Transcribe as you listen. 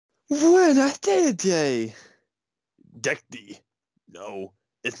What a day! Decter. No,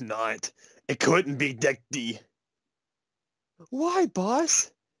 it's not. It couldn't be Decter. Why,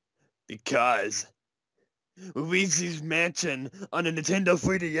 boss? Because Luigi's Mansion on the Nintendo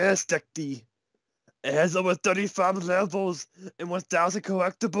 3DS, Decter. It has over 35 levels and 1,000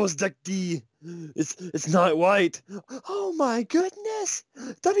 collectibles, Decter. It's not right. Oh my goodness!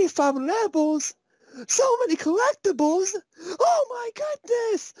 35 levels? So many collectibles! Oh my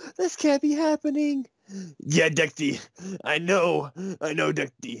goodness! This can't be happening! Yeah, Decter. I know,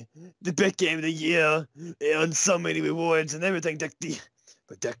 Decter. The best game of the year. It earned so many rewards and everything, Decter.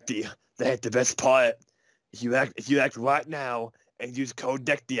 But Decter, they had the best part. If you act right now and use code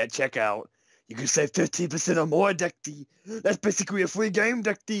Decter at checkout, you can save 15% or more, Decter. That's basically a free game,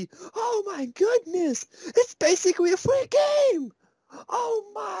 Decter. Oh my goodness! It's basically a free game! Oh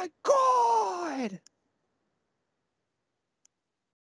my god!